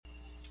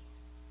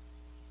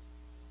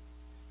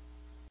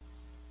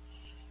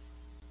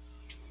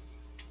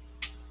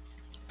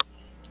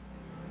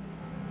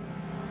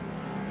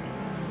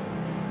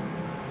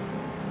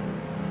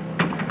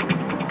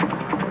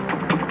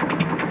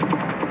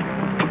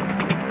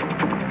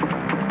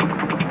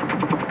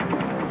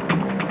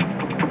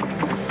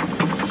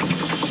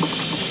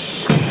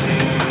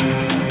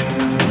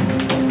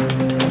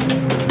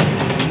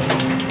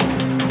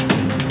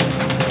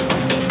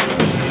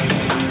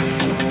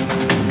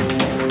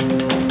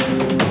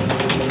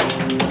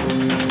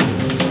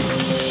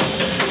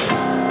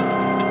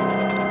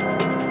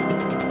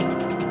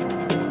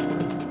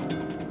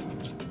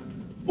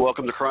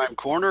to Crime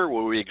Corner,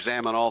 where we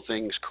examine all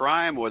things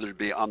crime, whether it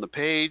be on the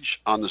page,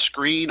 on the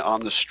screen,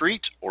 on the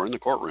street, or in the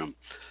courtroom.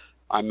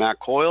 I'm Matt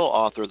Coyle,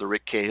 author of the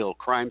Rick Cahill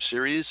Crime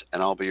Series,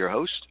 and I'll be your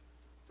host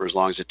for as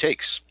long as it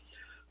takes.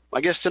 My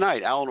guest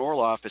tonight, Alan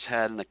Orloff, has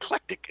had an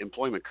eclectic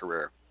employment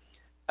career.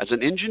 As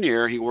an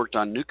engineer, he worked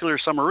on nuclear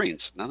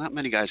submarines. Now, not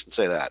many guys can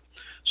say that.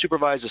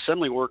 Supervised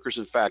assembly workers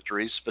in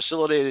factories,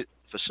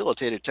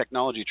 facilitated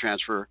technology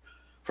transfer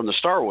from the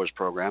Star Wars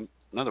program,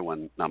 another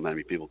one not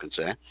many people can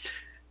say,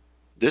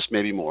 this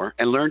maybe more,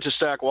 and learned to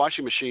stack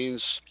washing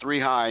machines 3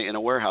 high in a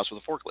warehouse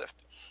with a forklift.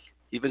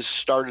 He even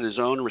started his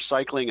own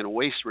recycling and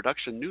waste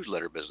reduction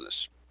newsletter business.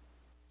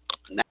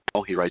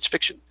 Now he writes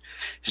fiction.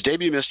 His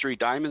debut mystery,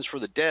 Diamonds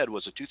for the Dead,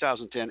 was a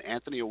 2010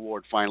 Anthony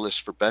Award finalist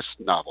for Best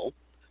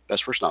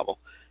First Novel,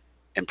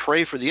 and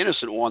Pray for the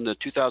Innocent won the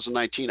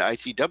 2019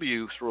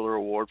 ITW Thriller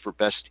Award for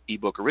Best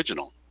Ebook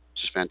Original,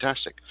 which is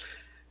fantastic.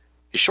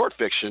 His short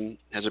fiction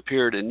has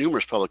appeared in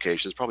numerous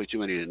publications, probably too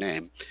many to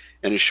name,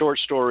 and his short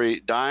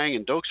story, Dying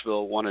in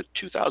Dokesville, won a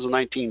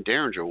 2019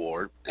 Derringer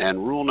Award, and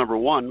Rule Number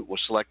 1 was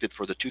selected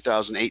for the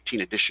 2018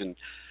 edition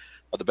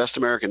of the Best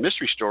American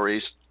Mystery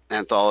Stories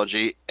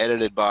anthology,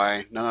 edited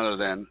by none other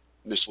than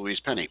Ms. Louise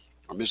Penny.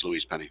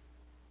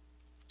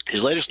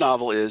 His latest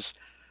novel is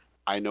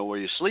I Know Where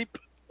You Sleep.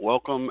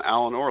 Welcome,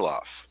 Alan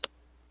Orloff.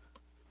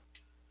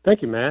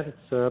 Thank you, Matt.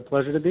 It's a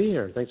pleasure to be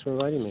here. Thanks for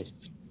inviting me.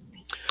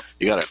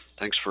 You got it.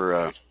 Thanks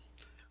for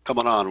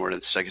coming on.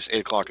 It's, I guess, 8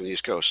 o'clock on the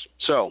East Coast.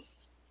 So,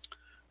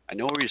 I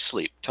Know Where You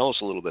Sleep. Tell us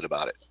a little bit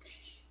about it.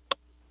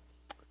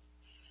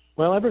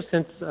 Well, ever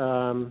since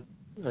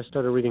I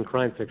started reading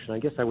crime fiction, I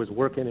guess I was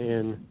working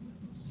in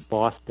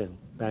Boston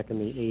back in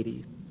the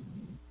 80s.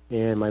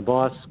 And my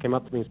boss came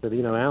up to me and said,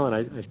 Alan,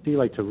 I see you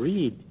like to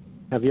read.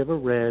 Have you ever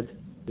read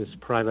this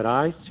Private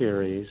Eye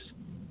series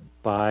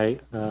by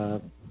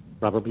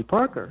Robert B.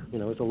 Parker?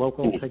 It's a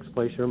local, takes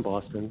place here in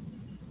Boston.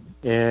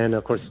 And,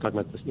 of course, he's talking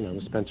about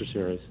the Spencer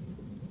series.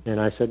 And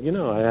I said,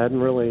 I hadn't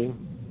really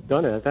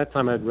done it. At that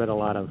time, I'd read a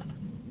lot of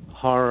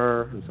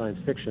horror and science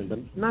fiction, but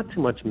not too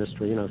much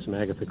mystery, some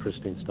Agatha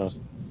Christie stuff.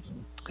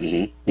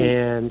 Mm-hmm.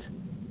 And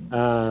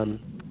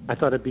I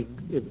thought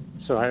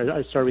so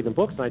I started reading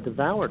books, and I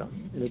devoured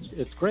them. And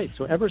it's great.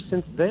 So ever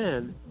since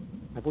then,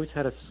 I've always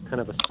had a kind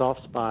of a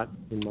soft spot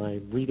in my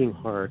reading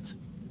heart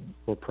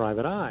for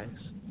Private Eyes.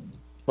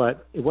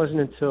 But it wasn't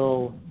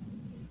until,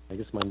 I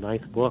guess, my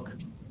 9th book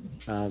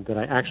that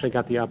I actually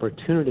got the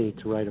opportunity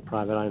to write a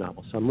Private Eye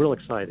novel. So I'm real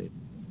excited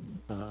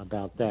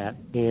about that.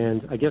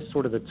 And I guess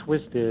sort of the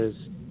twist is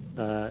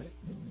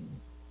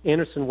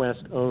Anderson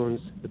West owns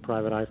the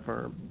Private Eye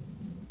firm,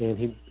 and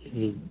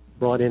he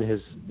brought in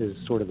his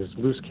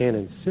loose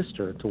cannon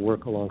sister to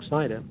work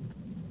alongside him.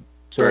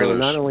 So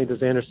not only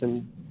does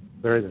Anderson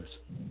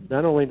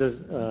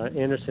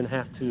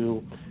have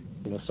to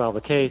solve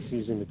a case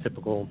using the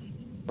typical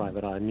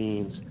Private Eye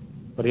means,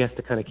 but he has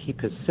to kind of keep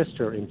his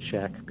sister in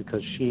check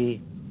because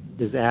she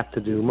is apt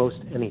to do most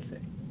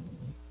anything.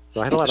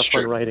 So I had a lot of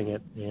fun writing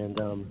it, and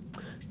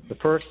this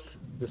first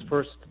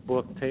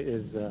book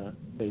is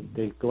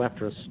they go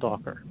after a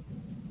stalker.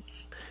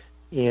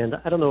 And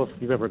I don't know if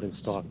you've ever been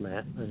stalked,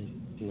 Matt.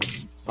 It's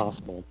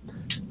possible.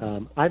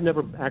 I've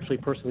never actually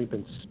personally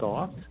been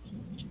stalked.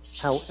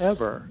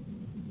 However,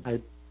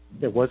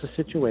 there was a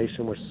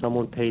situation where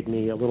someone paid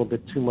me a little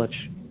bit too much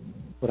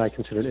what I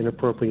considered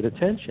inappropriate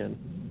attention.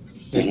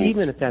 And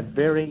even at that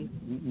very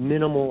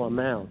minimal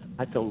amount,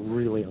 I felt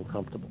really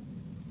uncomfortable.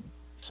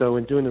 So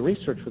in doing the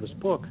research for this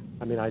book,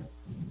 I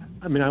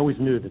always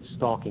knew that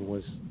stalking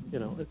was,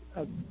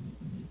 a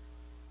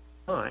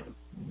crime,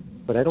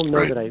 but I don't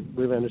know that I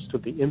really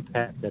understood the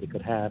impact that it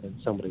could have in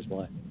somebody's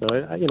life. So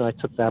I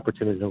took the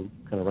opportunity to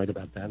kind of write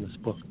about that in this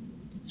book.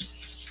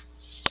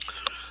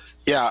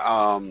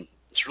 Yeah,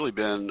 it's really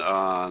been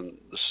on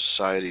the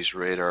Society's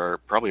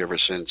radar probably ever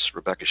since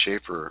Rebecca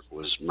Schaefer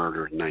was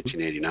murdered in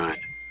 1989.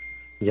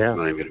 Yeah. I'm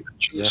not even going to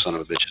mention the son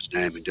of a bitch's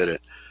name who did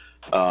it.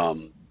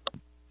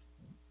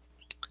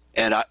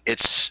 And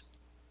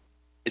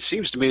it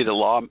seems to me the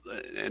law,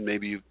 and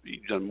maybe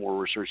you've done more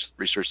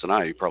research than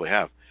I, you probably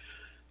have,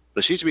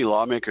 but it seems to me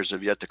lawmakers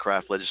have yet to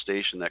craft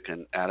legislation that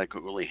can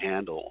adequately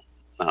handle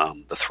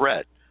the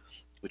threat,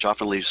 which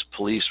often leaves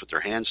police with their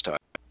hands tied.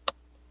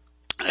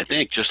 And I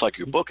think, just like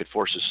your book, it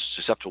forces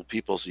susceptible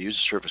people to use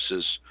the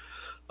services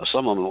of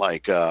someone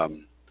like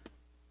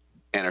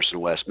Anderson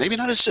West. Maybe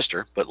not his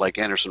sister, but like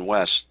Anderson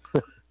West.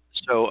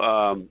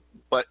 So,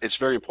 but it's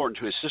very important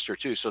to his sister,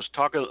 too. So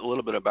talk a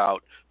little bit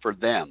about, for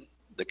them,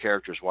 the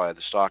characters, why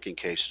the stalking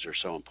cases are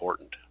so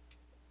important.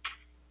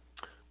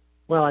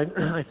 Well,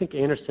 I think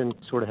Anderson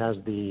sort of has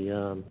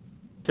the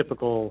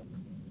typical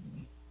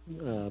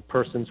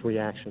person's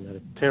reaction, that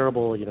it's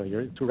terrible,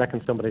 you're to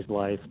reckon somebody's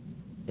life.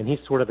 And he's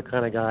sort of the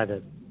kind of guy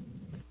that,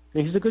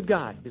 he's a good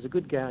guy. He's a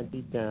good guy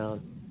deep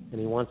down, and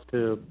he wants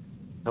to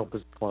help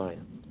his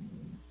client.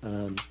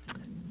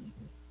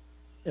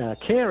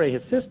 Carrie,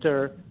 his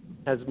sister,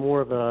 has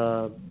more of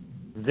a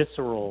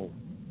visceral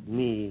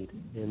need,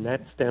 and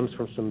that stems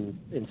from some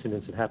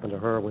incidents that happened to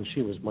her when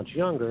she was much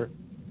younger.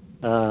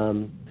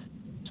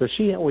 So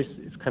she always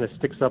is kind of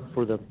sticks up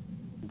for the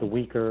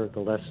weaker, the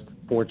less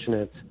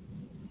fortunate,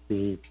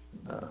 the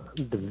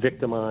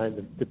victimized,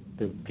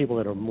 the people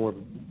that are more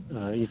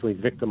easily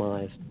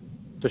victimized.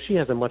 So she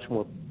has a much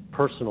more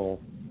personal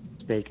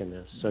stake in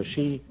this. So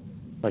she,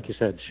 like you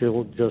said,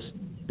 she'll just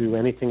do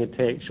anything it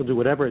takes. She'll do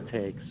whatever it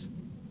takes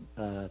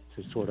to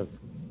sort of,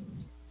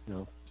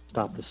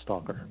 stop the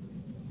stalker.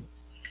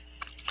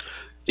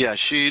 Yeah,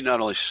 she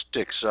not only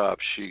sticks up,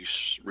 she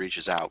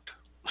reaches out.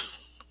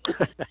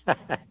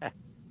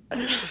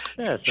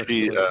 Yes,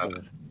 she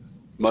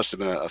must have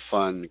been a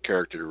fun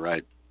character to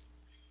write.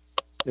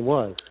 It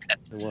was.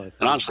 And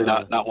honestly,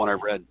 not one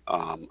I've read.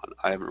 I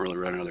haven't really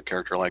read another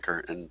character like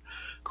her in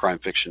crime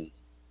fiction.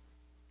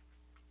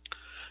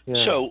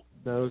 Yeah, so,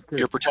 was good.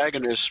 Your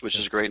protagonist, which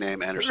is a great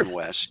name, Anderson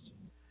West.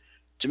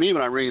 To me,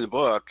 when I'm reading the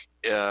book,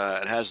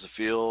 it has the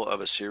feel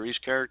of a series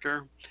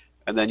character.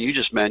 And then you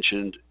just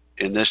mentioned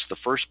in this the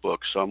first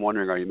book, so I'm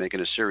wondering, are you making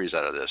a series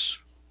out of this?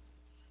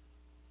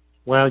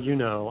 Well, I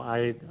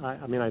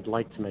mean, I'd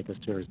like to make a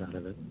series out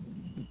of it.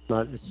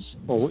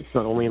 It's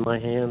not only in my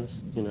hands,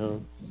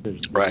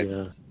 There's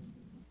the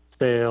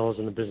sales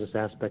and the business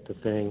aspect of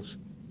things,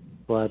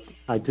 but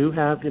I do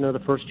have,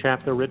 the first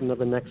chapter written of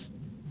the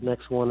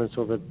next one and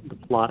sort of the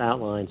plot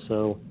outline.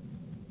 So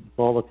if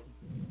all the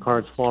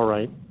cards fall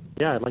right,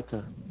 yeah, I'd like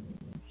to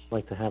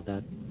have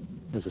that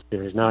as a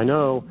series. Now I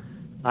know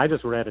I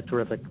just read a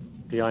terrific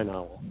PI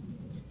novel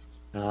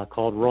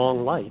called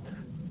Wrong Light.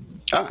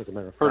 As a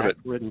matter of fact,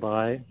 written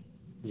by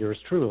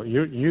yours truly,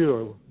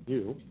 you,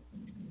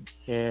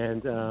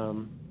 and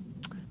no,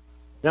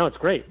 it's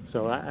great.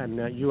 So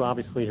you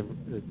obviously have,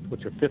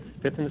 what's your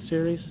fifth in the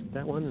series?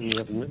 That one, and you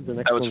have the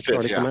next one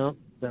starting to come out.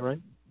 Is that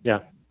right? Yeah.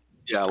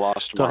 Yeah,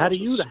 Lost. So how do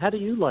you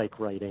like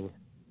writing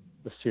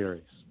the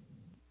series?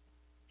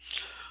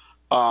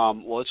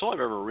 Well, it's all I've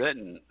ever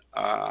written.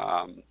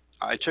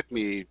 It took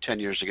me 10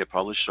 years to get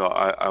published, so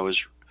I've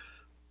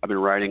been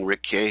writing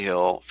Rick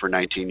Cahill for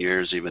 19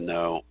 years, even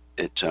though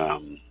I've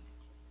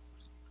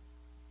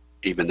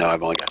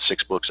only got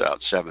 6 books out.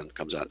 7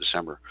 comes out in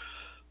December.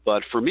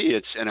 But for me,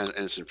 it's in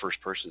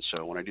first person.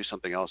 So when I do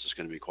something else, it's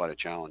going to be quite a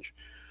challenge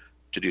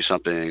to do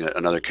something,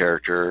 another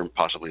character,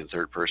 possibly in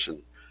third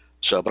person.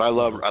 So, but I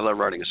love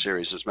writing a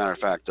series. As a matter of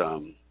fact,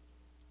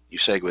 you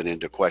segued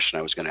into a question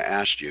I was going to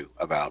ask you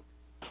about.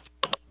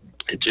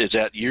 Is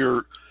that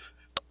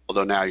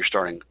although now you're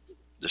starting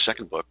the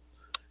second book,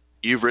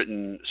 you've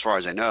written, as far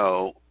as I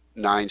know,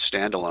 9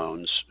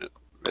 standalones.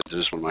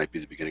 This one might be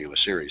the beginning of a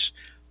series.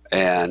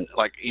 And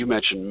like you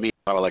mentioned me,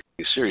 I would like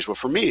a series. Well,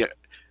 for me,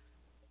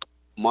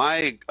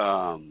 my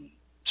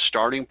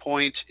starting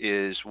point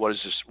is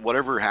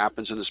whatever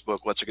happens in this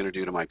book, what's it going to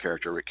do to my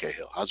character, Rick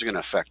Cahill? How's it going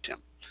to affect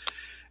him?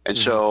 And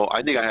so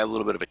I think I have a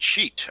little bit of a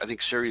cheat. I think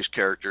series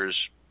characters,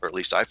 or at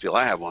least I feel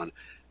I have one,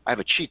 I have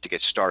a cheat to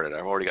get started.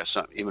 I've already got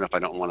something, even if I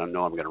don't want to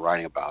know I'm going to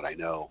writing about, I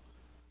know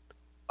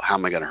how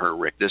am I going to hurt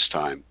Rick this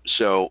time.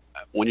 So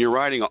when you're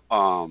writing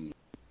standalones,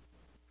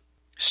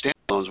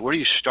 where do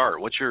you start?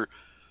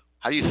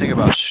 How do you think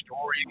about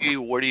story? Do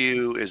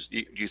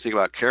you think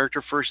about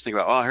character first? Think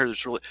about, I heard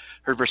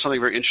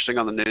something very interesting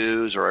on the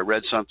news, or I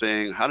read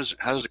something. How does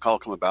the call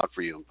come about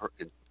for you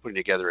in putting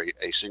together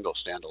a single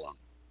standalone?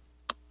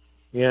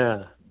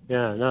 Yeah.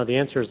 No, the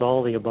answer is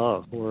all the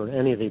above, or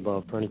any of the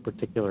above for any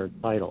particular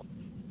title.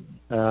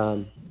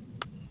 I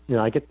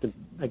get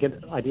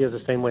ideas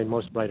the same way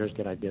most writers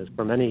get ideas,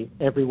 from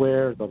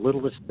everywhere. The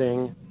littlest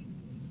thing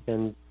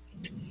can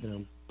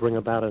bring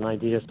about an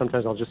idea.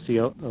 Sometimes I'll just see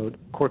a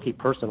quirky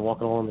person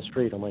walking along the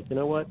street. I'm like, you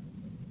know what?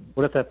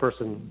 What if that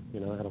person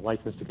had a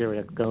license to carry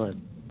a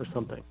gun or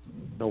something?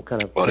 What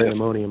kind of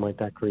pandemonium might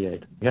that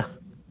create? Yeah.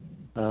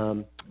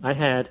 I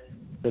had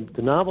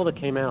the novel that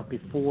came out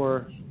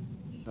before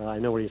I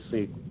Know Where You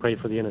Sleep, Pray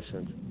for the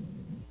Innocent.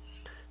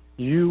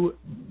 You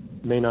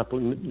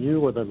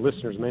or the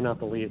listeners may not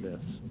believe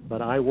this,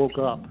 but I woke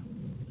up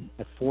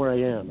at 4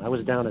 a.m. I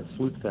was down at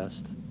Sleuth Fest.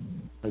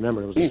 I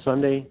remember it was a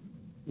Sunday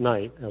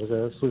night. I was at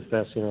a Sleuth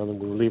Fest, and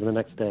we were leaving the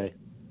next day.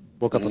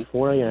 Woke up at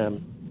 4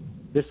 a.m.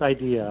 This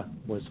idea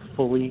was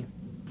fully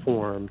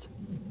formed,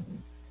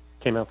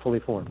 came out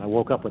fully formed. I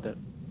woke up with it.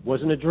 It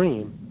wasn't a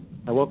dream.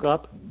 I woke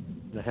up,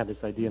 and I had this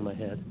idea in my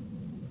head.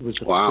 It was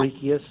the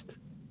freakiest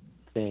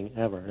thing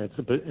ever.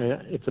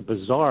 It's a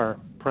bizarre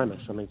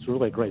premise. I mean, it's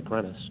really a great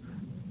premise.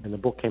 And the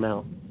book came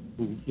out,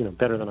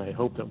 better than I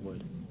hoped it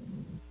would.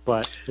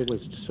 But it was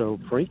so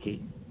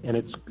freaky, and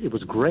it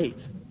was great.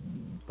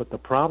 But the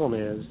problem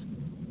is,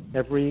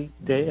 every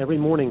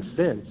morning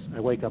since, I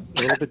wake up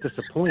a little bit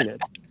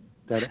disappointed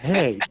that,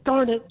 hey,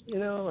 darn it,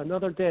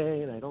 another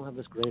day, and I don't have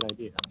this great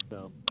idea.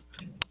 So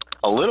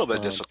a little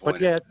bit disappointed.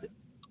 But yeah,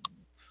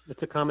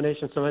 it's a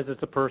combination. Sometimes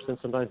it's a person,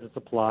 sometimes it's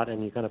a plot,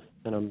 and you kind of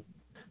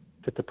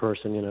fit the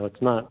person.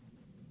 It's not.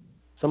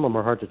 Some of them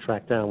are hard to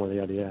track down where the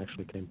idea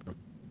actually came from.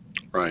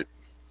 Right.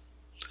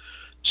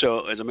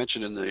 So, as I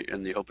mentioned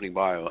in the opening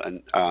bio,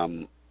 and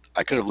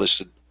I could have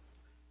listed,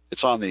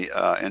 it's on the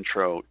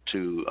intro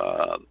to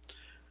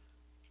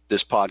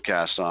this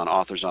podcast on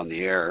Authors on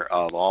the Air,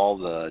 of all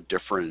the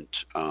different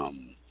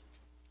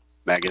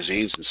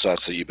magazines and such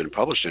that you've been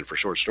published in for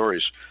short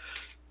stories.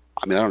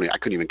 I mean, I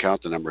couldn't even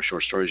count the number of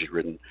short stories you've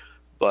written.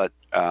 But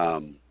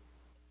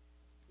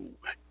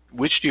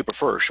which do you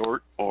prefer,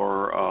 short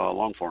or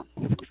long form?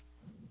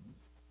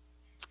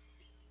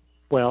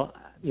 Well,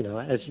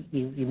 as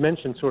you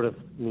mentioned sort of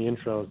in the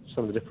intro,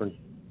 some of the different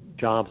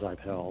jobs I've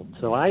held.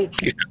 So I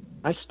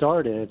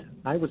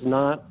was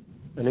not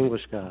an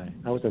English guy.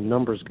 I was a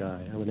numbers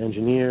guy. I'm an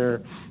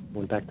engineer,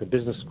 went back to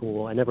business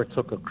school. I never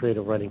took a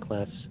creative writing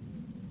class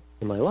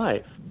in my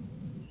life.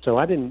 So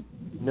I didn't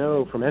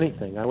know from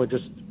anything. I've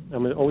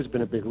always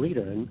been a big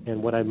reader,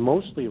 and what I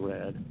mostly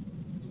read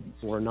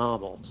were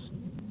novels.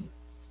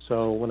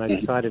 So when I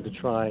decided to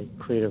try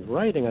creative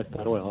writing, I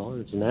thought, well,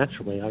 it's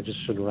naturally, I just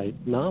should write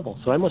novels.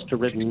 So I must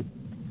have written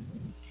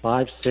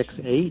 5, 6,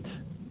 8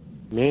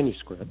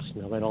 manuscripts.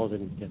 Now, that all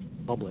didn't get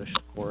published,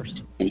 of course,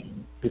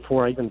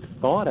 before I even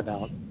thought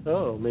about,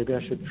 maybe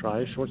I should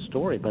try a short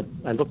story. But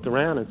I looked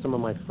around, and some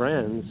of my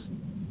friends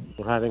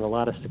were having a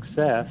lot of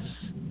success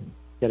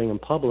getting them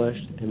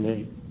published, and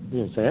they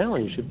say,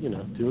 Alan, you should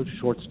do a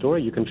short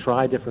story. You can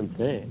try different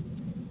things.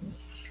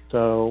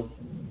 So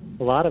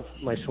a lot of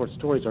my short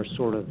stories are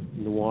sort of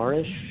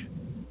noirish,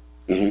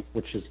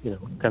 which is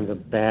kind of a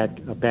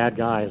bad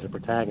guy as a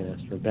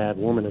protagonist or a bad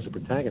woman as a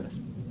protagonist.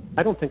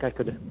 I don't think I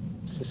could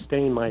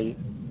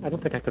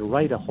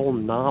write a whole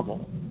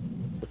novel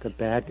with a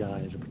bad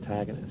guy as a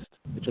protagonist.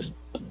 It just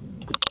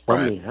would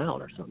bum me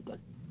out or something.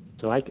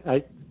 So I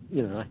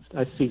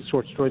see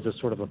short stories as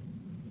sort of a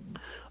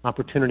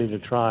opportunity to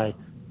try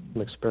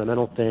some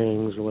experimental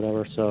things or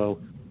whatever. So,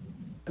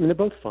 I mean, they're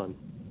both fun.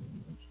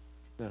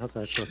 How's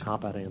that sort of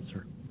cop-out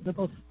answer? They're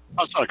both.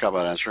 Oh, it's not a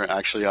cop-out answer.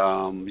 Actually,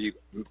 you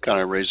kind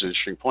of raised an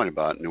interesting point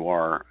about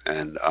noir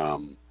and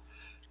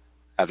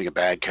having a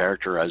bad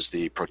character as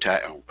the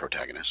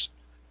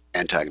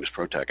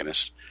antagonist-protagonist.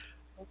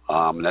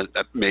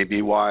 That may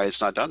be why it's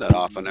not done that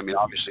often. I mean,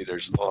 obviously,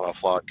 there's a lot of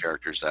flawed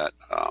characters that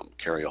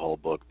carry a whole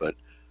book, but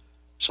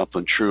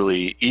something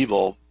truly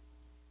evil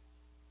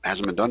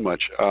hasn't been done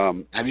much.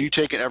 Have you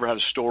ever had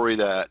a story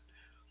that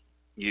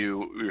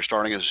you're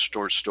starting as a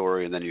short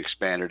story and then you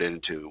expanded it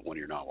into one of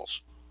your novels?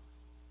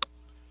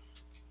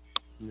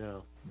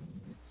 No.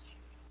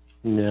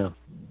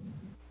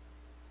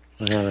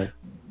 All right.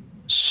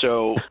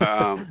 So,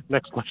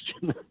 next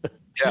question.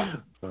 Yeah.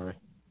 Sorry.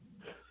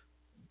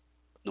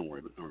 Don't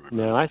worry.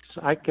 No,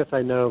 I guess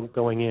I know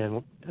going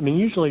in. I mean,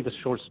 usually the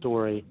short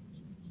story,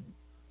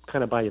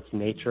 kind of by its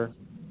nature,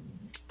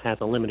 has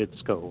a limited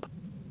scope.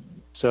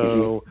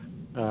 So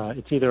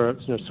it's either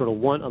sort of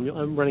one.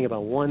 I'm writing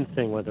about one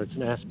thing, whether it's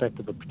an aspect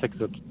of a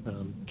particular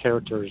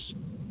character's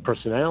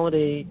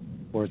personality,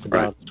 or it's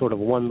about sort of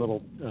one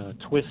little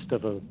twist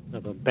of a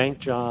bank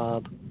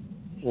job,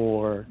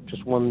 or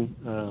just one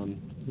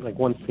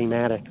one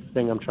thematic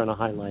thing I'm trying to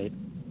highlight.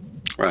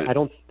 Right. I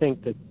don't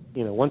think that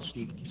once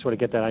you sort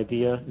of get that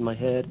idea in my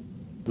head,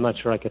 I'm not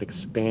sure I could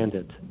expand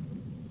it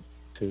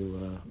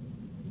to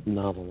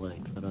novel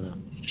length. I don't know.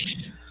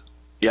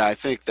 Yeah, I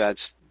think that's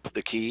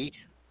the key.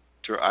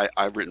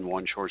 I've written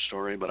one short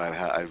story, but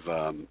I've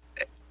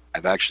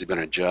actually been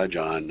a judge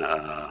on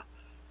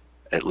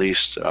at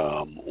least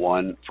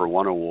one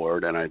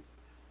award, and I've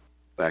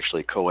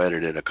actually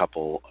co-edited a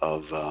couple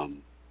of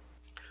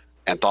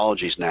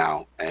anthologies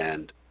now,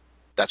 and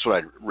that's what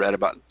I'd read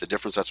about the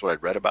difference. That's what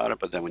I'd read about it.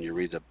 But then when you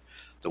read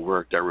the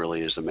work, that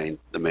really is the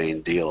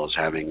main deal, is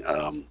having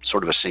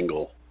sort of a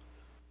single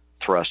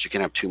thrust. You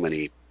can't have too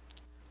many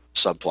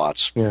subplots.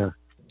 Yeah.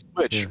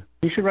 Which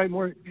you should write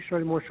more. You should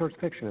write more short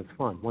fiction. It's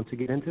fun. Once you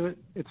get into it,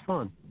 it's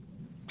fun.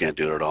 Can't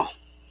do it at all.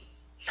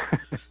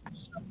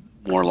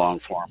 More long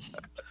form.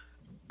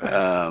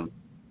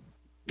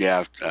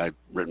 Yeah, I've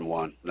written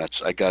one.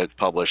 I got it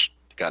published.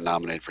 Got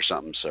nominated for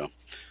something. So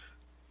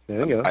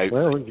there you go.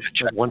 Well,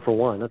 one for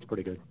one. That's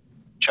pretty good.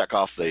 Check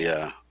off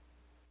the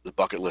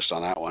bucket list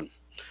on that one.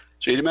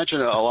 So you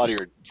mentioned a lot of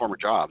your former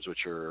jobs,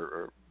 which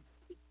are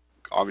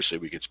obviously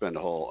we could spend a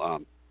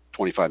whole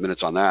 25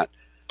 minutes on that.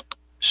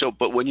 So,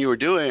 but when you were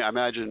doing, I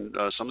imagine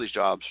some of these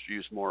jobs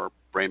use more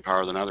brain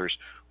power than others.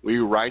 Were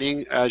you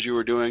writing as you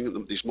were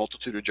doing these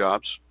multitude of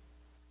jobs?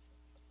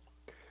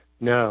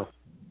 No.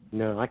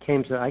 I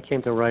came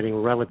to writing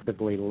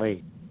relatively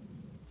late.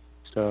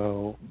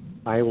 So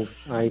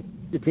it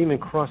didn't even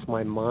cross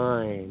my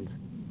mind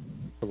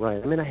to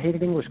write. I mean, I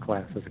hated English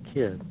class as a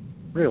kid.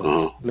 Really.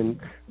 Oh. I mean,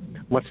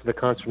 much to the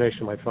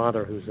consternation of my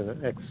father, who's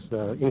an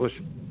ex-English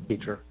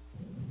teacher.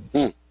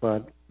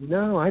 But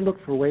no, I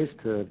looked for ways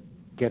to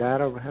get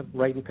out of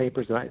writing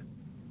papers. I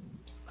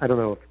don't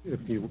know if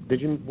you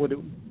did you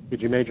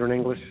major in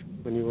English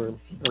when you were?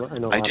 I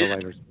know a lot of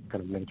writers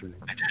kind of major in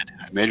English. I did.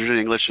 I majored in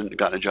English and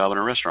got a job in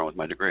a restaurant with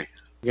my degree.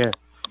 Yeah.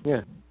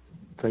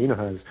 So you know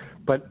how it is.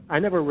 But I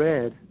never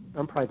read.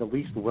 I'm probably the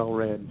least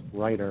well-read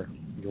writer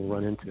you'll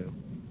run into.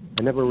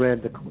 I never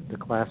read the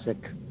classic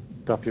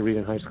stuff you read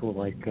in high school.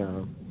 Like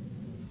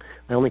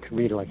I only could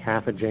read like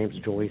half of James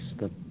Joyce,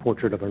 The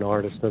Portrait of an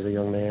Artist as a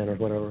Young Man, or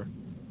whatever.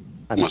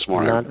 I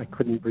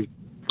couldn't read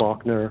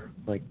Faulkner.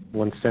 Like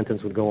one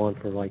sentence would go on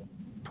for like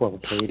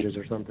 12 pages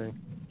or something.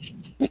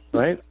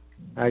 Right?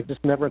 I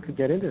just never could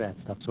get into that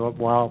stuff. So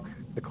while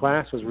the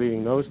class was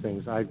reading those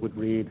things, I would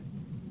read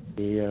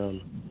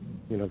the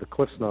the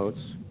Cliff's Notes,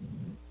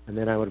 and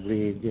then I would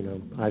read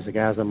Isaac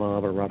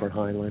Asimov or Robert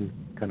Heinlein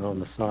kind of on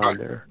the side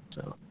there.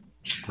 So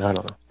I don't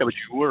know. Yeah, but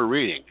you were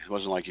reading. It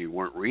wasn't like you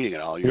weren't reading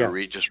at all. You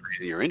were just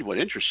reading what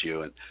interests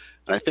you, and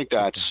I think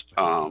that's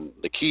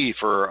the key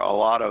for a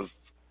lot of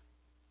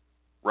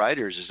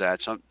writers is that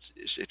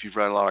if you've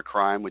read a lot of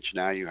crime, which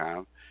now you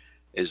have,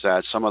 is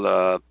that some of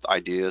the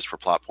ideas for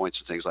plot points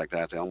and things like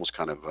that, they almost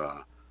kind of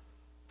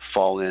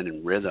fall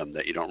in rhythm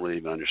that you don't really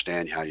even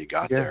understand how you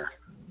got there.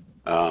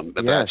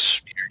 But that's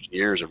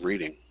years of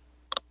reading.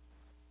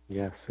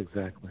 Yes,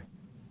 exactly.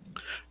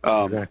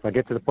 Exactly. I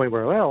get to the point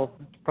where, well,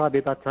 it's probably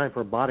about time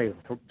for a body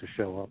to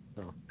show up.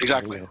 So,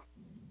 exactly.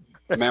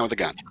 The man with a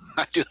gun.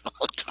 I do that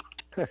all the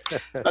time.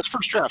 That's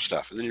first draft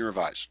stuff, and then you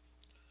revise.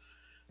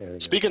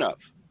 Speaking of,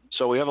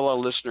 so we have a lot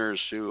of listeners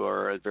who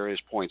are at various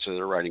points of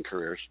their writing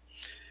careers.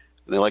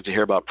 And they like to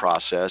hear about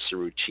process and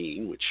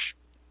routine, which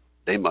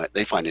they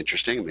find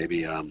interesting.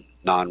 Maybe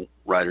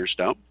non-writers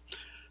don't.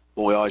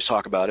 But we always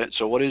talk about it.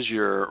 So what is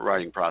your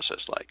writing process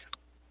like?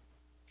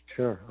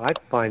 Sure. I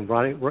find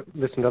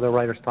listening to other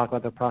writers talk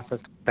about their process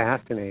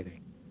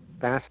fascinating.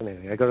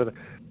 I go to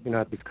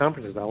at these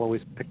conferences, I'll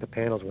always pick the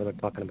panels where they're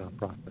talking about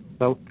process.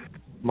 So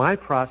my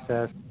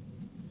process,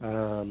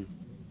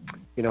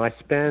 I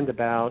spend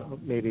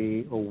about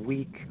maybe a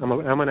week. I'm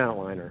an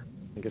outliner.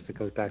 I guess it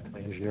goes back to my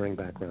engineering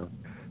background.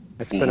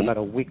 I spend about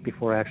a week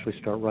before I actually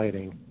start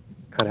writing,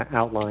 kind of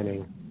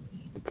outlining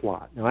the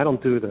plot. Now, I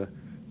don't do the,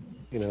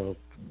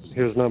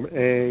 here's number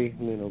A,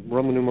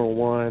 Roman numeral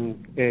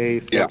 1,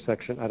 A,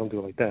 subsection. I don't do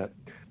it like that.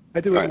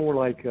 I do it more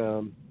like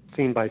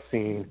scene by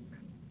scene.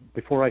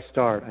 Before I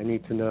start, I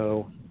need to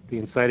know the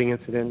inciting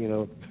incident,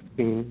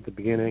 scene, the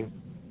beginning.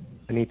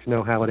 I need to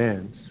know how it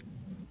ends.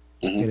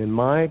 And in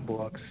my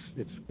books,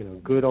 it's,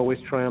 good always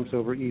triumphs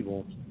over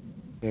evil.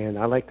 And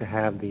I like to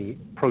have the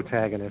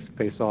protagonist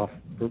face off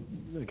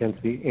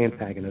against the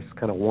antagonist,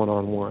 kind of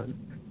one-on-one.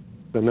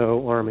 So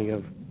no army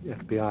of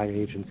FBI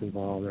agents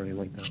involved or anything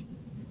like that.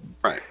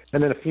 Right.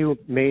 And then a few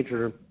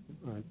major,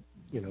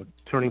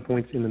 turning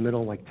points in the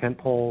middle, like tent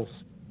poles,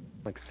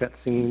 like set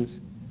scenes.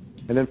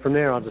 And then from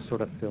there, I'll just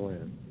sort of fill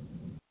in.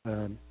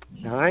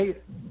 Now,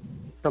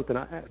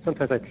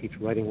 sometimes I teach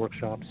writing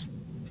workshops.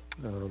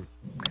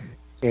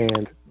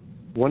 And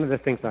one of the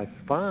things I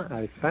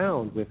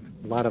found with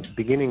a lot of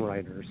beginning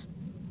writers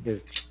is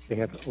they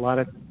have a lot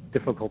of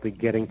difficulty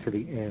getting to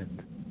the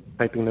end,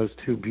 typing those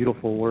two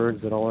beautiful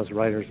words that all us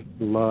writers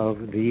love,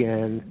 the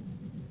end,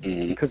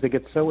 because they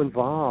get so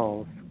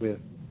involved with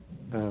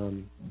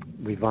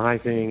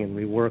revising and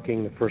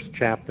reworking the first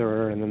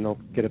chapter, and then they'll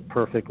get it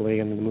perfectly,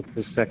 and then move to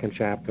the second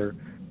chapter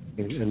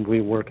and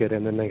rework it,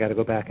 and then they got to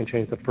go back and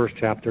change the first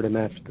chapter to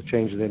match the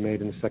changes they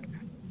made in the second,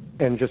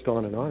 and just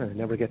on and on, and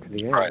never get to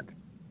the end. Right.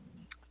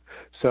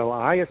 So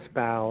I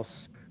espouse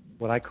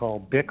what I call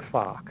Big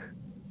Fock,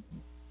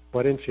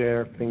 butt in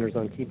chair, fingers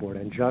on keyboard,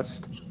 and just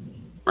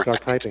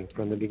start typing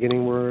from the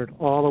beginning word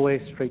all the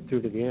way straight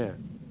through to the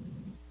end.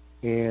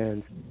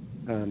 And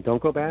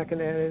don't go back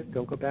and edit,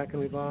 don't go back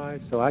and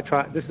revise. So I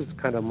try. This is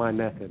kind of my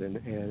method, and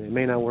it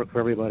may not work for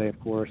everybody, of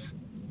course.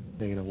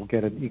 We'll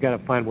get it. You got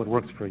to find what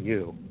works for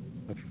you.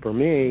 But for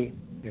me,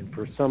 and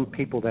for some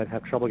people that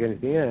have trouble getting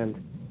to the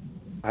end,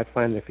 I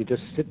find that if you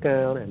just sit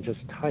down and just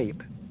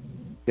type,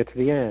 get to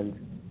the end,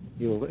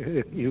 you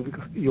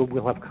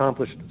will have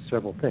accomplished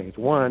several things.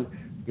 One,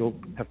 you'll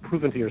have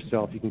proven to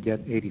yourself you can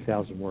get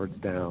 80,000 words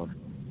down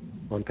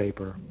on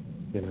paper,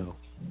 and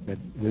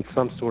in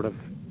some sort of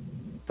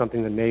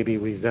something that maybe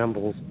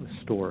resembles a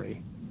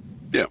story.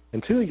 Yeah.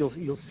 And two,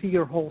 you'll see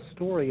your whole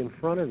story in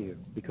front of you,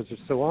 because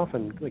there's so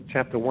often, like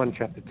chapter 1,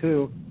 chapter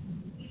 2,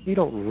 you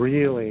don't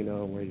really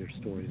know where your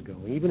story's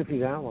going, even if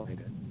you've outlined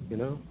it,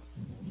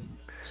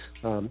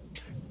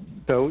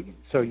 So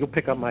you'll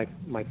pick up my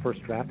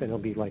first draft, and it'll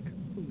be like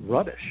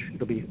rubbish.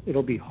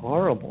 It'll be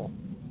horrible.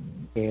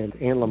 And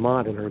Anne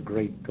Lamott, in her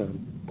great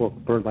book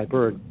Bird by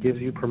Bird, gives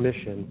you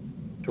permission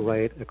to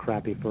write a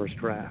crappy first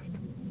draft.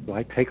 So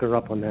I take her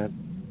up on that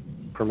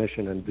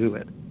permission and do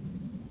it.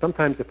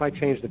 Sometimes if I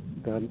change the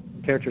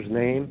character's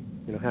name,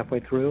 halfway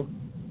through,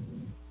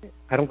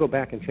 I don't go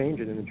back and change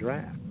it in the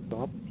draft.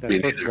 So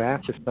that first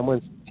draft, if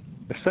someone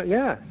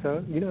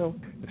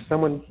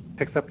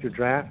picks up your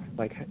draft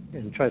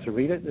and tries to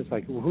read it, it's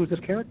like, well, who's this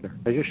character?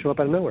 They just show up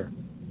out of nowhere.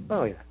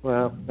 Oh yeah,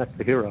 well, that's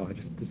the hero. I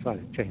just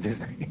decided to change his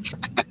name.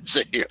 That's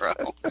the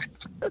hero.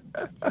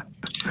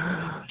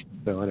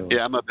 So anyway.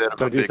 Yeah, I'm a bit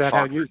of a big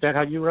focker. Is that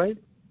how you write?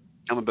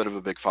 I'm a bit of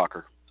a big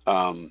focker.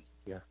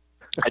 Yeah.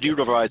 I do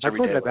revise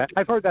every day.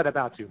 I've heard that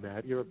about you,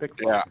 Matt. You're a big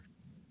focker. Yeah.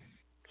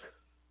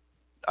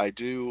 I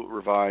do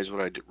revise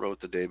what I wrote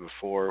the day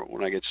before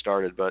when I get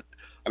started, but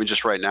I mean,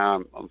 just right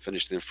now, I'm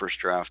finishing the first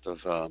draft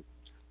of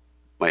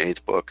my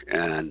 8th book,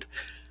 and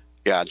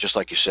yeah, just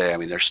like you say, I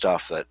mean, there's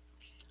stuff that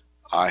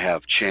I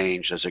have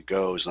changed as it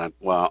goes, and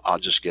I'll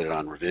just get it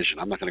on revision.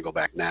 I'm not going to go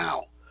back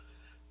now.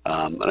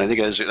 And I think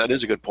that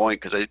is a good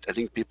point, because I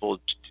think people,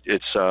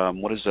 it's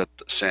what is that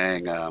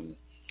saying?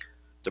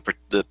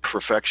 the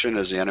perfection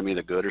is the enemy of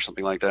the good, or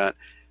something like that.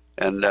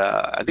 And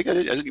I think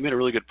you made a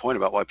really good point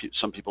about why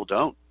some people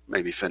don't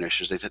maybe finish,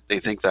 is they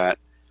think that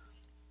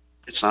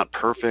it's not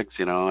perfect,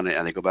 and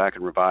they go back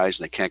and revise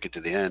and they can't get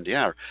to the end.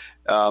 Yeah,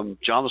 John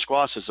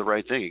LaSquaw says the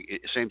right thing.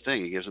 Same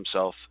thing. He gives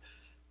himself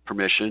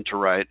permission to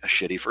write a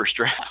shitty first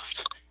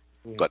draft.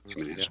 But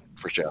his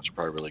first drafts are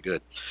probably really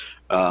good.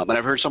 And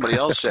I've heard somebody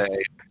else say,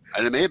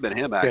 and it may have been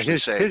him actually,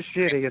 his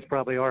shitty is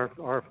probably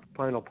our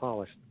final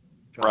polish.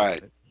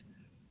 Right.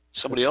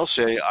 Somebody else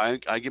say,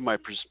 I give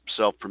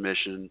myself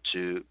permission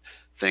to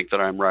think that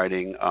I'm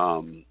writing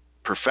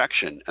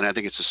perfection, and I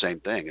think it's the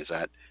same thing. Is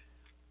that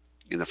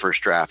in the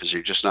first draft is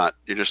you're just not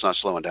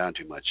slowing down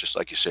too much. Just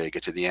like you say,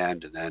 get to the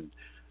end, and then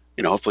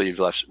hopefully you've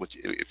left.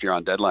 If you're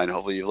on deadline,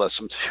 hopefully you've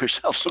left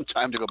yourself some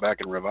time to go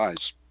back and revise.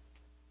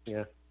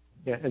 Yeah,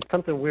 and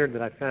something weird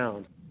that I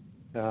found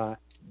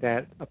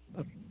that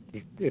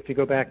if you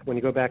go back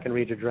and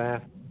read your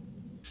draft,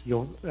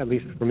 you'll, at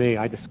least for me,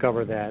 I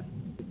discover that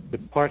the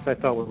parts I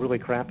thought were really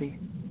crappy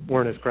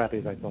weren't as crappy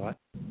as I thought,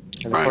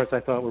 and the parts I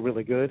thought were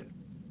really good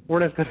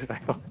weren't as good as I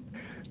thought.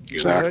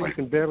 Exactly. So you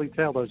can barely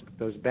tell those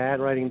bad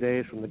writing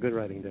days from the good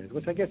writing days,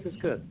 which I guess is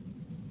good.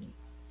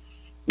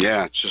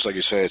 Yeah, it's just like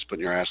you say, it's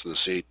putting your ass in the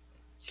seat.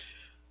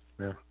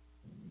 Yeah.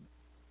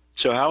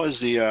 So how has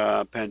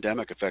the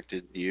pandemic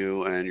affected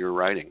you and your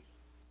writing,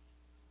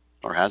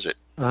 or has it?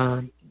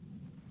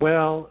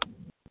 Well,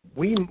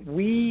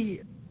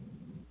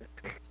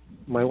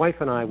 my wife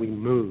and I, we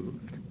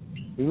moved.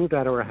 We moved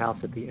out of our house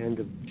at the end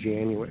of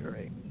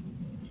January,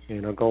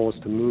 and our goal was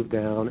to move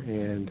down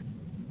and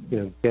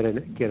get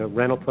a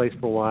rental place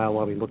for a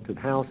while we looked at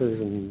houses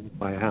and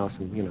buy a house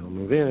and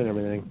move in and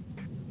everything.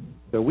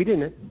 So we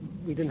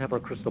didn't have our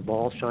crystal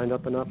ball shined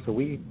up enough, so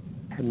we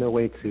had no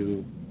way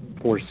to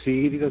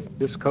foresee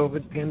this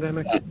COVID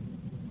pandemic.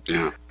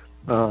 Yeah.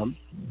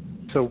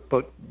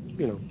 But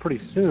pretty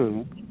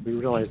soon we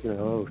realized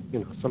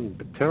something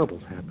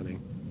terrible's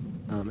happening,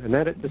 and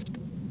that it just.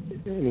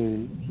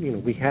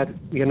 We had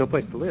no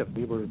place to live.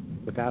 We were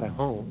without a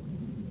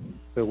home.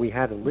 So we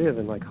had to live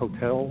in like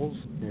hotels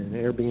and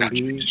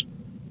Airbnbs,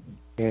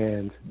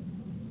 and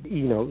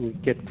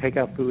get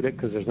takeout food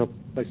because there's no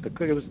place to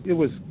cook. It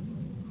was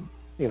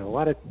a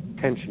lot of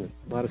tension,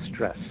 a lot of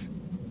stress.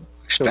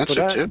 Expensive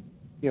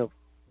too.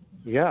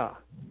 Yeah.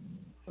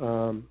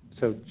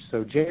 So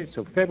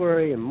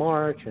February and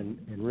March and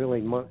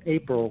really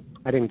April,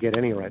 I didn't get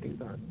any writing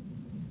done.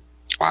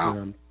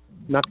 Wow.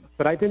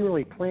 But I didn't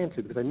really plan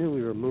to because I knew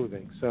we were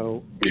moving,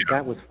 so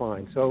that was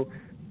fine. So,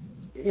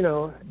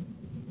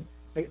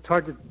 it's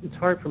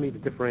hard for me to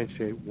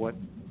differentiate what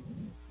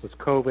was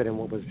COVID and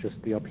what was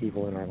just the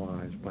upheaval in our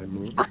lives by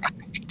moving.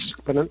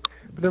 But in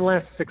the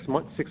last 6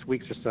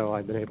 weeks or so,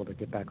 I've been able to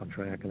get back on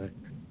track, and I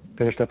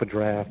finished up a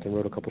draft and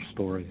wrote a couple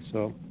stories.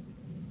 So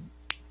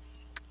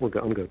I'm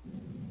good.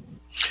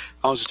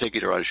 How long does it take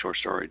you to write a short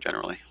story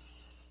generally?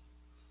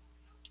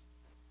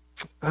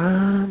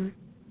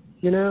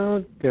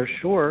 They're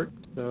short,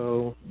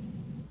 so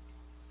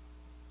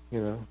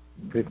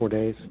 3-4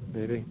 days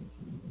maybe.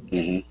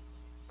 Mm-hmm.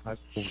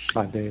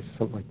 5 days,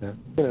 something like that.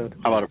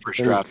 How about a first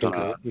draft on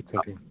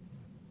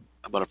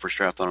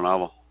a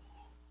novel?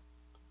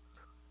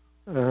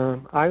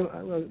 I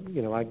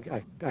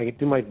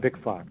do my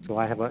Big Fox, so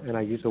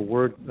I use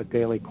a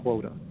daily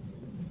quota.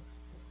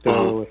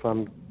 So if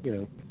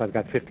I've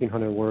got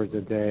 1,500 words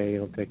a day,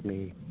 it'll take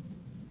me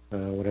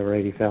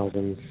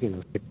 80,000,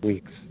 6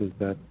 weeks. Is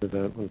that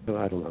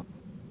I don't know,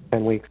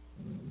 10 weeks,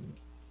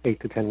 8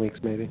 to 10 weeks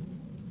maybe.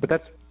 But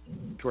that's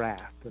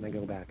draft, and I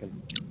go back and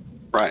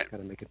kind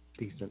of make it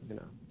decent.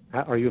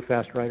 Are you a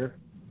fast writer?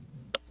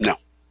 No.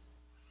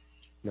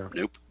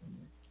 Nope.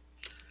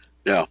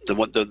 No. The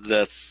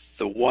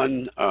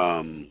one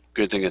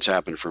good thing that's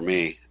happened for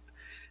me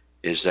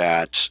is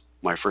that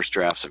my first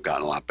drafts have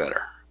gotten a lot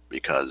better,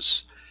 because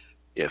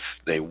if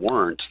they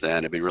weren't, then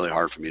it'd be really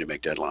hard for me to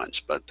make deadlines.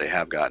 But they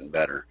have gotten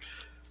better.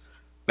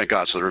 Thank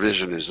God. So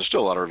there's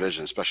still a lot of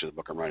revision, especially the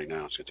book I'm writing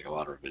now. It's going to take a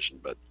lot of revision.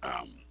 But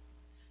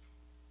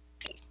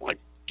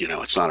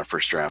it's not a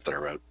first draft that I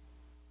wrote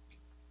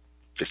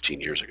 15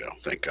 years ago.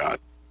 Thank God.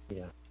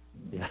 Yeah.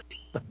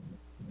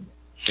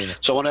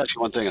 So I want to ask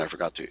you one thing, and I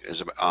forgot to.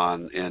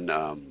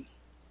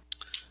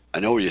 I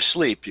Know Where You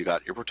Sleep, you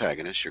got your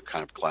protagonist, your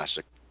kind of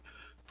classic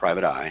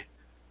private eye,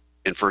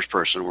 in first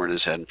person. We're in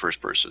his head in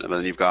first person. And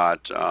then you've got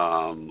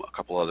a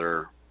couple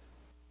other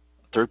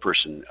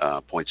third-person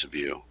points of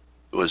view.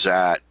 Was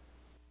that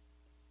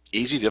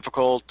easy,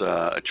 difficult,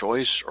 a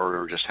choice,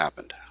 or just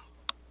happened?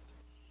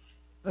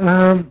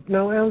 No,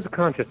 it was a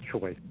conscious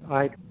choice.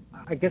 I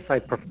guess I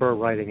prefer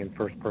writing in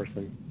first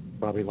person,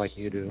 probably like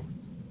you do.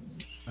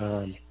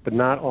 But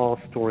not all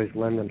stories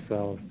lend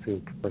themselves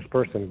to first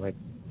person. Like,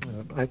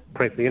 I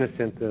Pray for the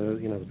Innocent,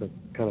 it was a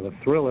kind of a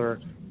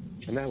thriller,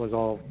 and that was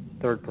all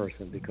third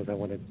person because I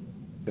wanted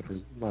a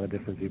lot of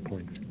different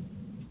viewpoints.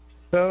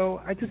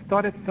 So I just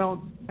thought it felt.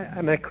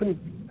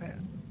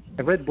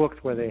 I read books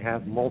where they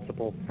have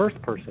multiple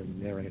first person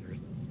narrators,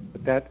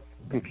 but that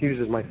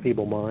confuses my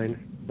feeble mind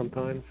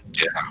sometimes.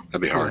 Yeah,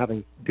 that'd be hard.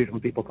 Having two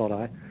different people called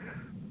I.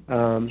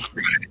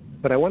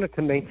 But I wanted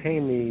to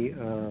maintain the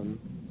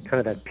kind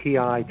of that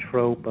PI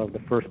trope of the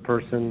first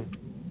person.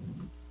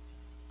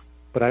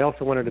 But I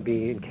also wanted to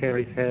be in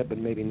Carrie's head, but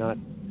maybe not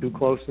too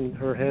close in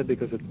her head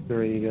because it's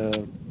very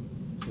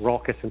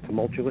raucous and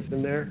tumultuous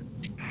in there.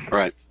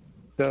 Right.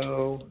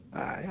 So,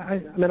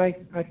 I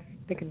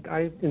think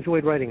I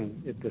enjoyed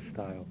writing it this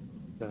style.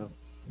 So,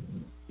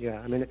 yeah,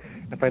 I mean,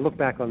 if I look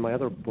back on my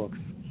other books,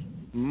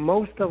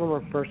 most of them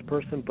are first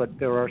person, but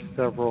there are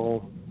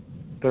several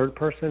third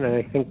person, and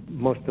I think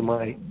most of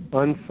my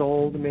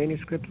unsold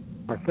manuscripts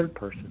are third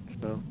person.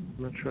 So I'm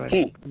not sure.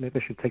 Maybe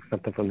I should take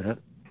something from that.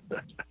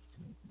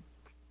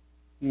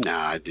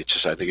 No, it's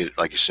just, I think,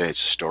 like you say, it's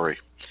a story.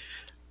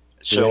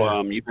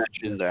 So you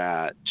mentioned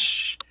that,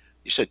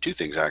 you said two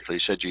things, actually.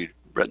 You said you'd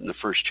written the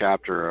first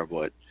chapter of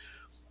what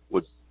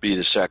would be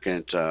the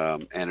second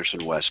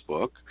Anderson West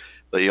book,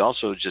 but you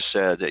also just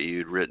said that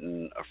you'd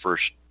written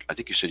I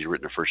think you said you'd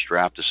written a first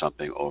draft of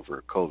something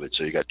over COVID.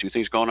 So you got two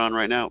things going on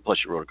right now, plus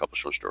you wrote a couple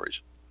short stories.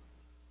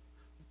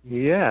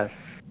 Yes.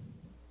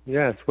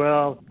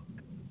 Well,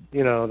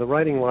 the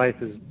writing life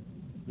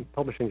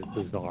publishing is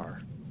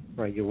bizarre,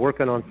 right? You're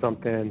working on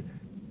something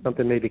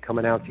may be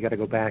coming out, so you got to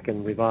go back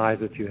and revise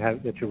that you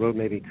wrote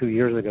maybe 2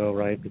 years ago,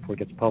 right, before it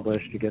gets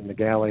published. You get in the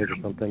galleys or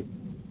something,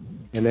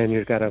 and then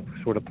you've got to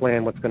sort of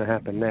plan what's going to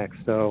happen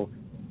next. So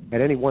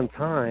at any one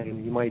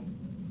time, you might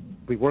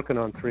be working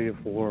on 3 or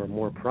 4 or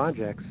more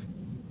projects,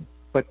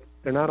 but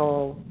they're not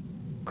all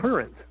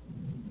current.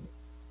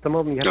 Some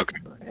of them you have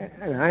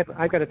and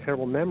I've got a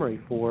terrible memory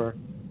for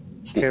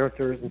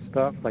characters and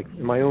stuff, like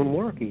in my own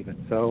work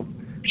even. So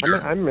I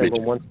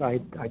remember once I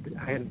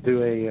had to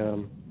do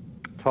a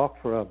talk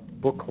for a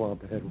book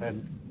club that had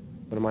read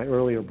one of my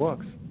earlier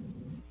books,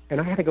 and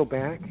I had to go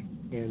back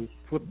and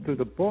flip through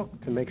the book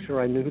to make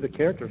sure I knew who the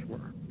characters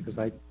were, because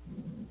I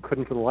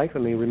couldn't for the life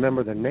of me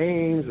remember their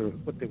names or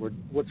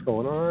what's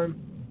going on.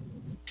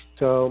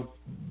 So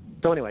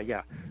anyway,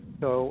 yeah.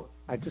 So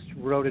I just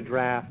wrote a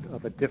draft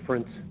of a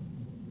different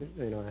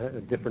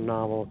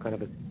novel, kind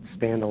of a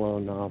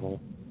standalone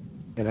novel,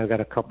 and I've got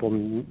a couple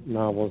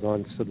novels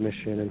on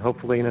submission, and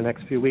hopefully in the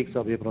next few weeks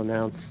I'll be able to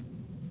announce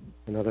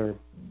another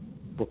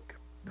book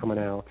coming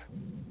out.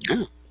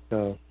 Yeah.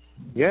 So,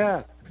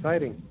 yeah,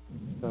 exciting.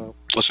 So.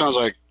 Well, it sounds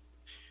like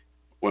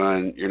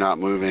when you're not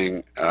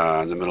moving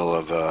in the middle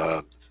of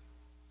a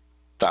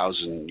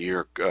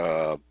 1,000-year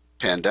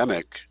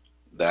pandemic,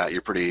 that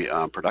you're pretty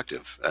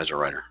productive as a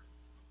writer.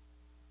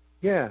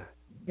 Yeah,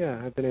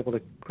 I've been able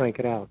to crank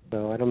it out.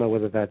 So I don't know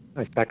whether that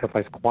I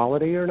sacrifice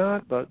quality or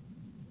not, but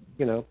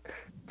it's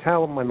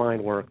how my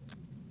mind works.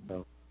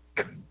 So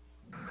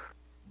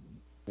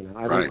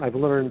I've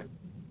learned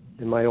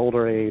in my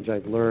older age.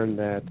 I've learned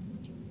that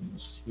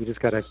you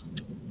just got to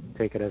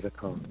take it as it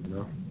comes.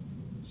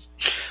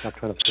 Stop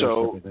trying to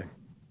force everything.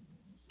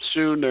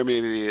 Soon there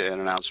may be an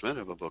announcement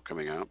of a book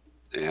coming out,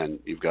 and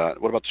you've got.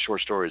 What about the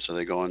short stories? Are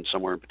they going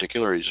somewhere in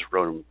particular, or you just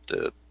wrote them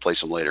to place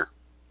them later?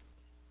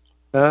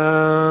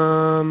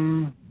 I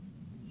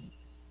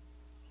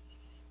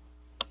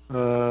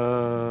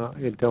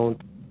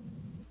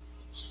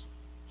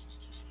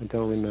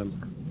don't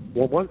remember.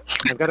 Well,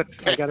 I've got a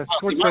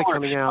short story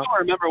coming out. I don't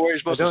remember where you're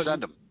supposed to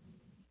send them.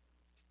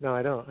 No,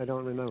 I don't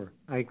remember.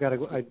 I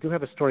do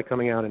have a story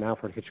coming out in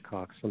Alfred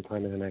Hitchcock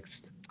sometime in the next.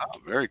 Oh,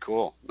 very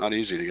cool. Not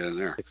easy to get in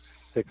there.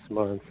 6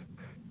 months.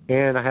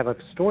 And I have a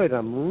story that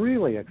I'm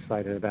really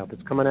excited about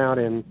that's coming out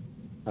in.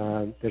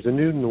 There's a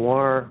new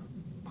noir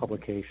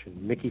publication,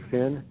 Mickey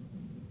Finn,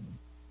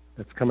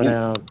 that's coming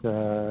out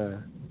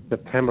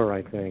September,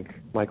 I think.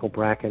 Michael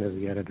Bracken is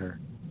the editor.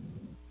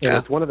 And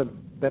it's one of the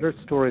better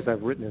stories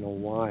I've written in a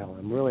while.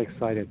 I'm really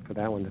excited for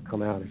that one to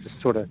come out. It's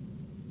just sort of,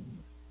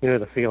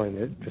 the feeling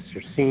that just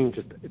your scene,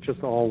 it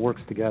just all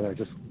works together.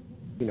 Just,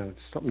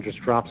 something just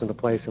drops into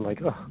place and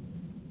like, oh,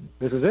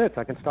 this is it.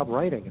 I can stop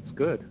writing. It's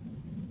good.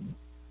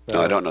 So,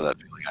 no, I don't know that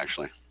feeling,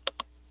 actually.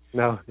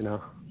 No.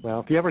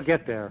 Well, if you ever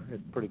get there,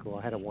 it's pretty cool.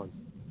 I had it once.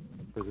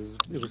 It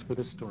was for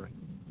this story.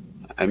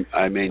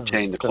 I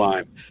maintain the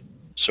climb.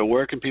 So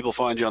where can people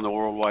find you on the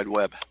World Wide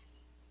Web?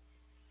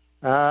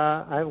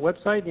 I have a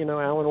website,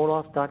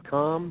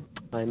 AlanOrloff.com.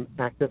 I'm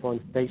active on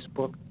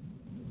Facebook.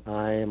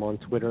 I am on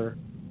Twitter.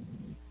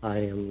 I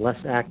am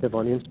less active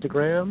on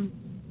Instagram.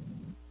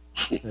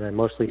 And I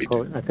mostly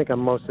I think I'm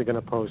mostly going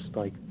to post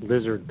like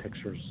lizard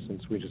pictures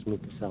since we just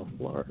moved to South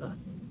Florida.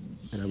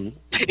 And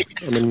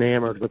I'm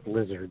enamored with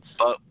lizards.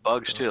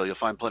 Bugs too. You'll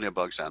find plenty of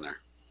bugs down there.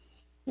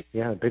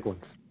 Yeah, big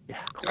ones. Yeah,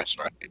 cool. That's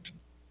right.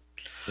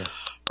 Yeah.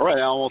 All right,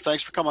 Alan. Well,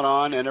 thanks for coming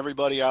on, and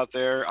everybody out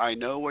there. I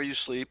know where you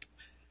sleep.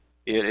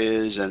 It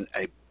is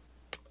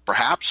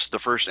perhaps the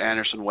first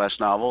Anderson West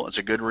novel. It's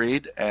a good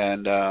read,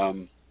 and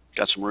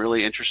got some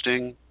really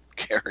interesting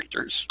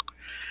characters,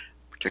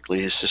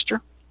 particularly his sister.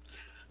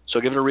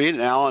 So give it a read.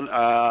 And Alan,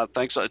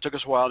 thanks. It took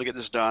us a while to get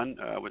this done,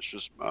 which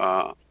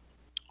was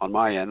on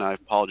my end. I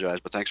apologize,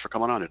 but thanks for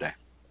coming on today.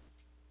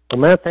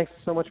 Well, Matt, thanks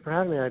so much for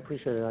having me. I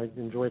appreciate it. I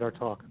enjoyed our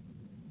talk.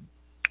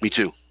 Me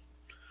too.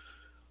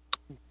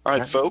 All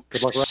right, folks.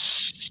 Good luck.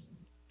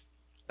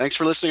 Thanks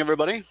for listening,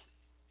 everybody.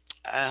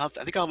 I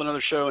think I'll have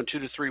another show in 2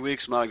 to 3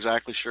 weeks. I'm not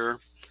exactly sure.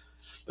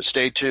 But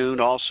stay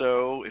tuned.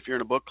 Also, if you're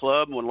in a book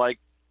club and would like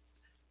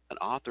an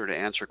author to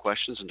answer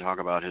questions and talk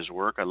about his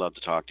work, I'd love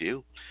to talk to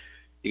you.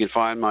 You can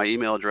find my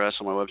email address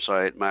on my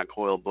website,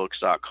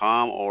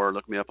 mattcoylebooks.com, or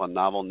look me up on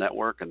Novel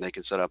Network, and they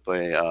can set up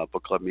a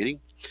book club meeting.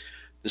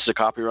 This is a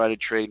copyrighted,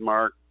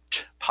 trademarked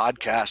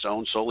podcast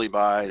owned solely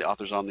by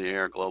Authors on the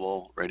Air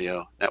Global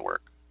Radio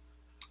Network.